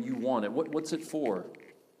future, and you want it. What's it for?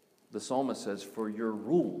 The psalmist says, for your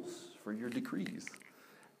rules, for your decrees,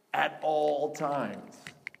 at all times.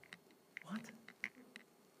 What?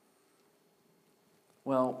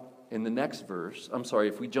 Well, in the next verse,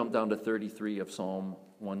 if we jump down to 33 of Psalm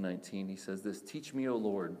 119, he says this, "Teach me, O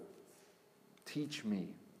Lord, teach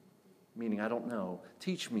me," meaning I don't know.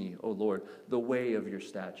 "Teach me, O Lord, the way of your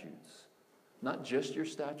statutes." Not just your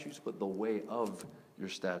statutes, but the way of your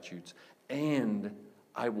statutes. "And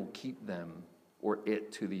I will keep them," or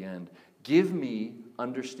it, to the end. "Give me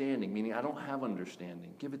understanding," meaning I don't have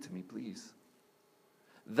understanding. Give it to me, please.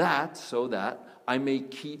 So that I may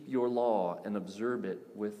keep your law and observe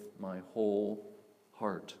it with my whole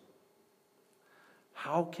heart."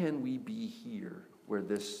 How can we be here where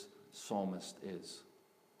this psalmist is?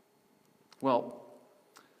 Well,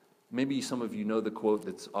 maybe some of you know the quote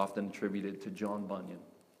that's often attributed to John Bunyan.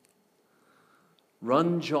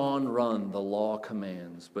 "Run, John, run, the law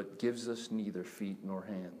commands, but gives us neither feet nor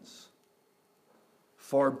hands.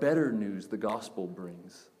 Far better news the gospel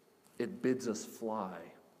brings. It bids us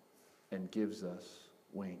fly and gives us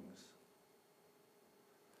wings."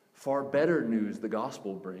 Far better news the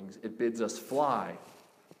gospel brings. It bids us fly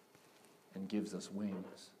and gives us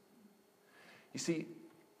wings. You see,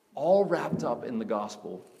 all wrapped up in the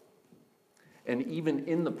gospel, and even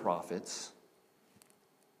in the prophets,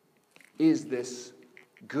 is this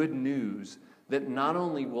good news that not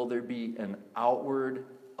only will there be an outward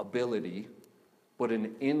ability, but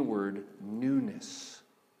an inward newness.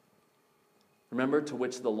 Remember, to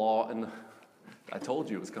which the law and I told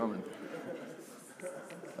you it was coming.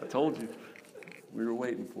 I told you. We were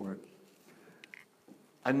waiting for it.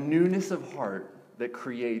 A newness of heart that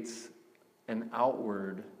creates an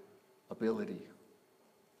outward ability.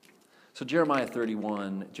 So Jeremiah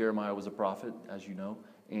 31, Jeremiah was a prophet, as you know,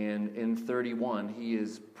 and in 31, he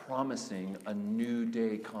is promising a new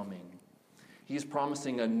day coming. He is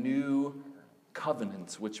promising a new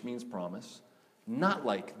covenant, which means promise, not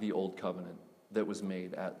like the old covenant that was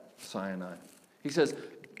made at Sinai. He says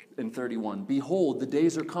in 31, "Behold, the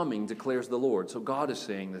days are coming, declares the Lord." So God is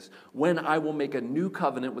saying this, "when I will make a new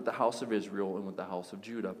covenant with the house of Israel and with the house of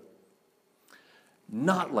Judah.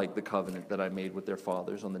 Not like the covenant that I made with their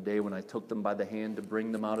fathers on the day when I took them by the hand to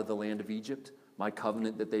bring them out of the land of Egypt, my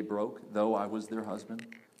covenant that they broke, though I was their husband,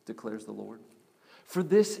 declares the Lord. For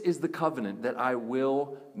this is the covenant that I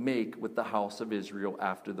will make with the house of Israel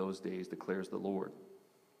after those days, declares the Lord.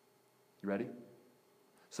 You ready?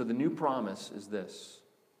 So the new promise is this.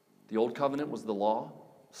 The old covenant was the law,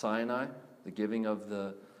 Sinai, the giving of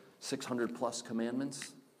the 600 plus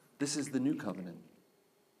commandments. This is the new covenant.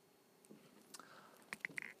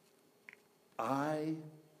 I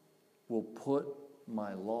will put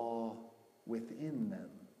my law within them.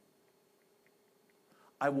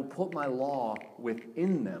 I will put my law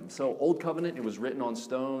within them. So old covenant, it was written on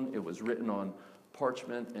stone, it was written on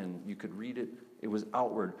parchment, and you could read it. It was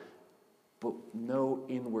outward, but no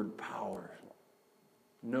inward power,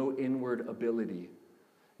 no inward ability.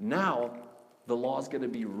 Now, the law is going to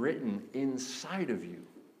be written inside of you.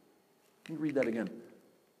 Let me read that again.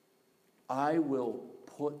 I will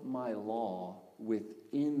put my law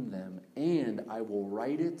within them, and I will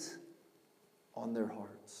write it on their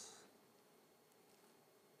hearts.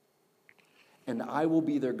 And I will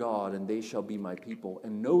be their God, and they shall be my people.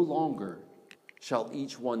 And no longer shall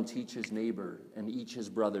each one teach his neighbor and each his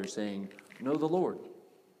brother, saying, know the Lord.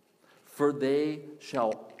 For they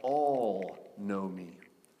shall all know me,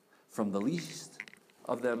 from the least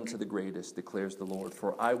of them to the greatest, declares the Lord.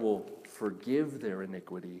 For I will forgive their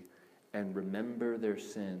iniquity and remember their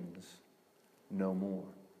sins no more.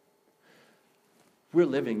 We're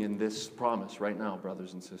living in this promise right now,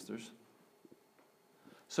 brothers and sisters.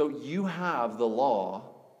 So you have the law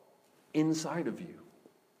inside of you.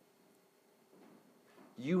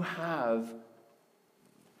 You have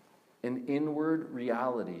an inward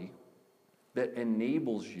reality that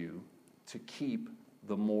enables you to keep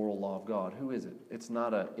the moral law of God. Who is it? It's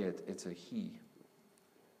not a it, it's a he.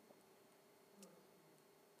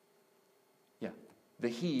 Yeah, the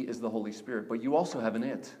he is the Holy Spirit, but you also have an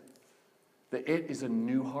it. The it is a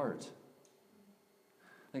new heart.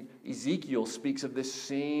 Like Ezekiel speaks of this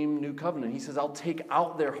same new covenant. He says, I'll take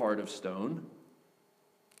out their heart of stone,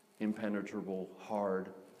 impenetrable, hard,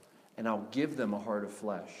 and I'll give them a heart of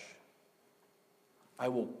flesh. I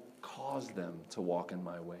will cause them to walk in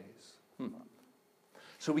my ways.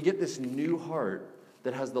 So we get this new heart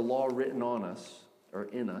that has the law written on us, or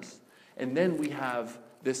in us, and then we have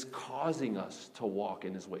this causing us to walk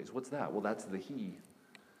in his ways. What's that? Well, that's the he.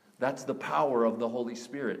 That's the power of the Holy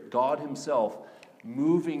Spirit. God himself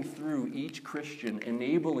moving through each Christian,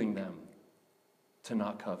 enabling them to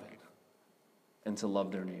not covet and to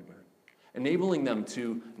love their neighbor. Enabling them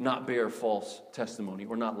to not bear false testimony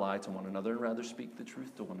or not lie to one another and rather speak the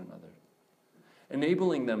truth to one another.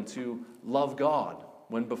 Enabling them to love God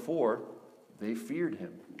when before they feared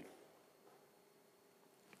him.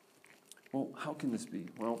 Well, how can this be?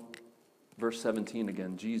 Well, verse 17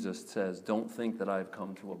 again, Jesus says, don't think that I have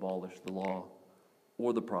come to abolish the law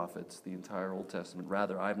or the prophets, the entire Old Testament.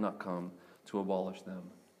 Rather, I have not come to abolish them,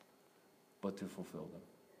 but to fulfill them.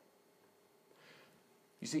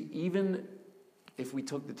 You see, even if we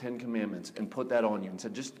took the 10 Commandments and put that on you and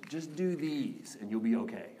said, just do these and you'll be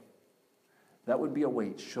okay, that would be a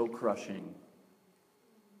weight so crushing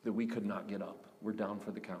that we could not get up. We're down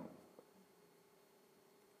for the count.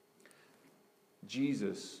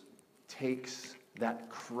 Jesus takes that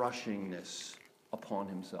crushingness upon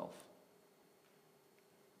himself.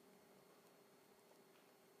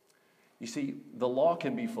 You see, the law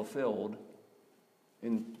can be fulfilled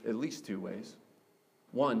in at least two ways.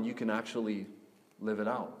 One, you can actually live it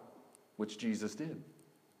out, which Jesus did.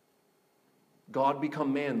 God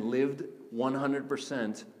become man, lived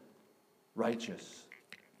 100% righteous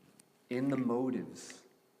in the motives.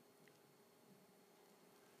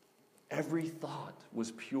 Every thought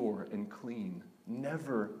was pure and clean,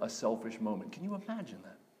 never a selfish moment. Can you imagine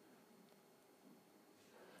that?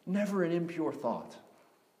 Never an impure thought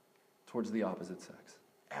towards the opposite sex,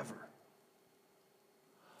 ever.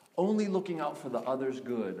 Only looking out for the other's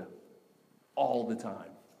good all the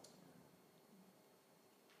time.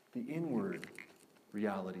 The inward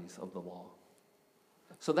realities of the law.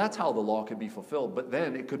 So that's how the law could be fulfilled, but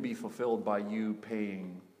then it could be fulfilled by you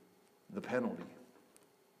paying the penalty.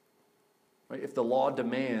 Right? If the law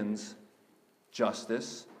demands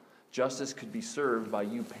justice, justice could be served by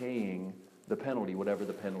you paying the penalty, whatever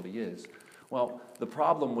the penalty is. Well, the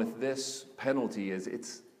problem with this penalty is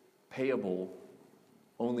it's payable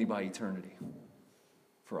only by eternity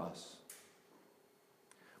for us.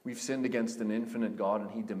 We've sinned against an infinite God,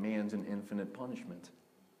 and he demands an infinite punishment.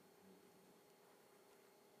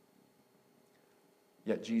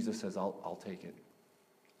 Yet Jesus says, I'll take it.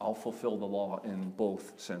 I'll fulfill the law in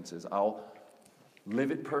both senses. I'll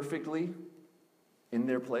live it perfectly in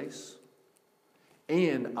their place,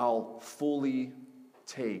 and I'll fully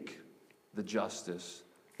take the justice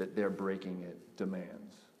that their breaking it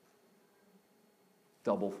demands.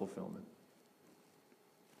 Double fulfillment.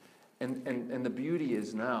 And the beauty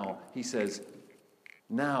is now, he says,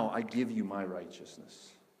 now I give you my righteousness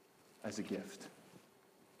as a gift.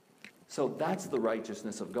 So that's the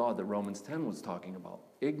righteousness of God that Romans 10 was talking about.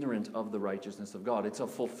 Ignorant of the righteousness of God. It's a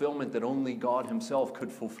fulfillment that only God himself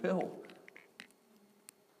could fulfill.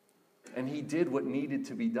 And he did what needed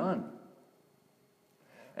to be done.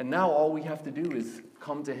 And now all we have to do is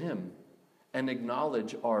come to him and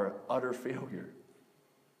acknowledge our utter failure.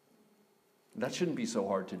 That shouldn't be so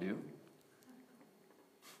hard to do.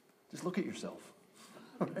 Just look at yourself.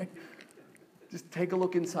 Right? Just take a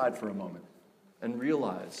look inside for a moment and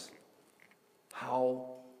realize how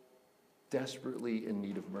desperately in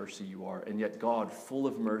need of mercy you are. And yet God, full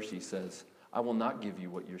of mercy, says, I will not give you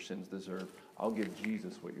what your sins deserve. I'll give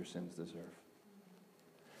Jesus what your sins deserve.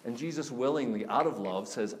 And Jesus willingly, out of love,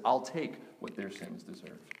 says, I'll take what their sins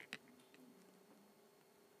deserve.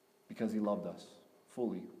 Because he loved us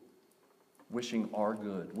fully, wishing our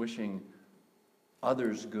good, wishing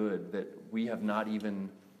others good that we have not even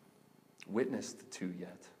witnessed to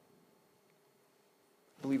yet.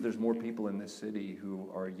 I believe there's more people in this city who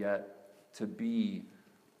are yet to be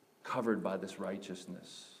covered by this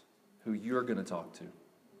righteousness, who you're going to talk to,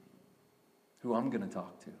 who I'm going to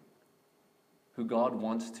talk to, who God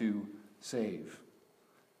wants to save,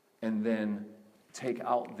 and then take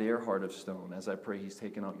out their heart of stone, as I pray he's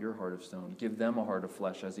taken out your heart of stone. Give them a heart of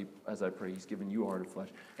flesh, as I pray he's given you a heart of flesh,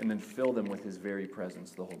 and then fill them with his very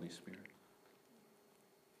presence, the Holy Spirit.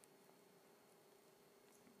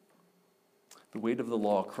 The weight of the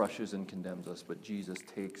law crushes and condemns us, but Jesus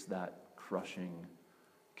takes that crushing,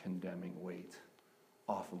 condemning weight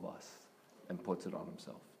off of us and puts it on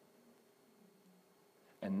himself.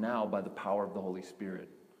 And now, by the power of the Holy Spirit,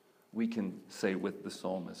 we can say with the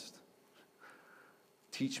psalmist,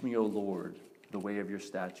 teach me, O Lord, the way of your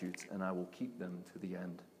statutes, and I will keep them to the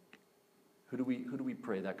end. Who do we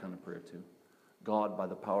pray that kind of prayer to? God, by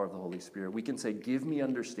the power of the Holy Spirit. We can say, give me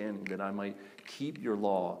understanding that I might keep your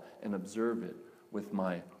law and observe it with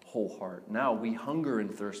my whole heart. Now we hunger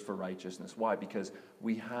and thirst for righteousness. Why? Because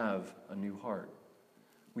we have a new heart.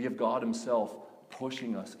 We have God himself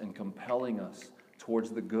pushing us and compelling us towards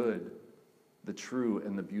the good, the true,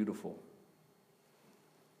 and the beautiful.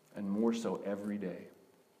 And more so every day.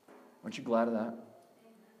 Aren't you glad of that?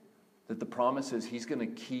 That the promise is he's going to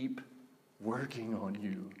keep working on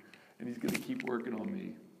you. And he's going to keep working on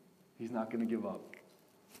me. He's not going to give up.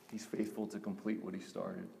 He's faithful to complete what he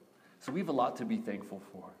started. So we have a lot to be thankful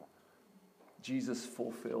for. Jesus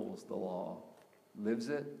fulfills the law, lives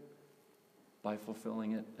it by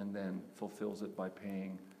fulfilling it, and then fulfills it by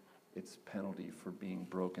paying its penalty for being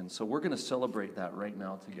broken. So we're going to celebrate that right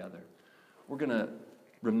now together. We're going to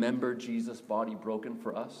remember Jesus' body broken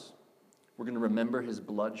for us. We're going to remember his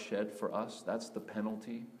blood shed for us. That's the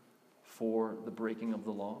penalty for the breaking of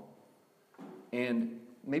the law. And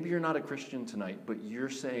maybe you're not a Christian tonight, but you're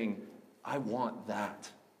saying, I want that.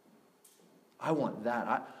 I want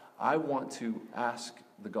that. I want to ask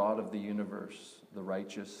the God of the universe, the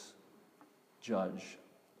righteous judge,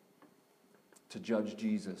 to judge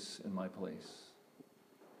Jesus in my place.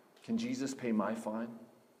 Can Jesus pay my fine?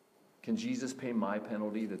 Can Jesus pay my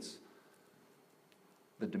penalty that's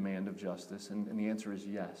the demand of justice? And the answer is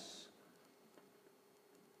yes.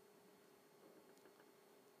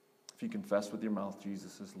 If you confess with your mouth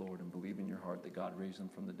Jesus is Lord and believe in your heart that God raised him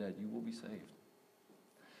from the dead, you will be saved.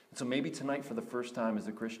 And so maybe tonight, for the first time as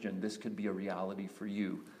a Christian, this could be a reality for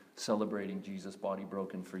you, celebrating Jesus' body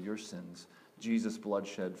broken for your sins, Jesus' blood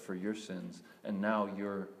shed for your sins, and now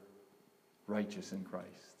you're righteous in Christ.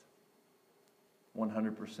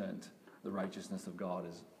 100% the righteousness of God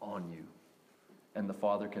is on you. And the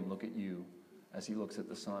Father can look at you as he looks at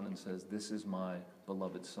the Son and says, this is my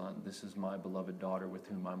beloved Son. This is my beloved daughter with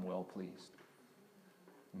whom I'm well pleased.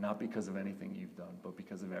 Not because of anything you've done, but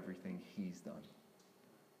because of everything he's done.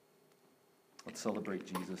 Let's celebrate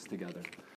Jesus together.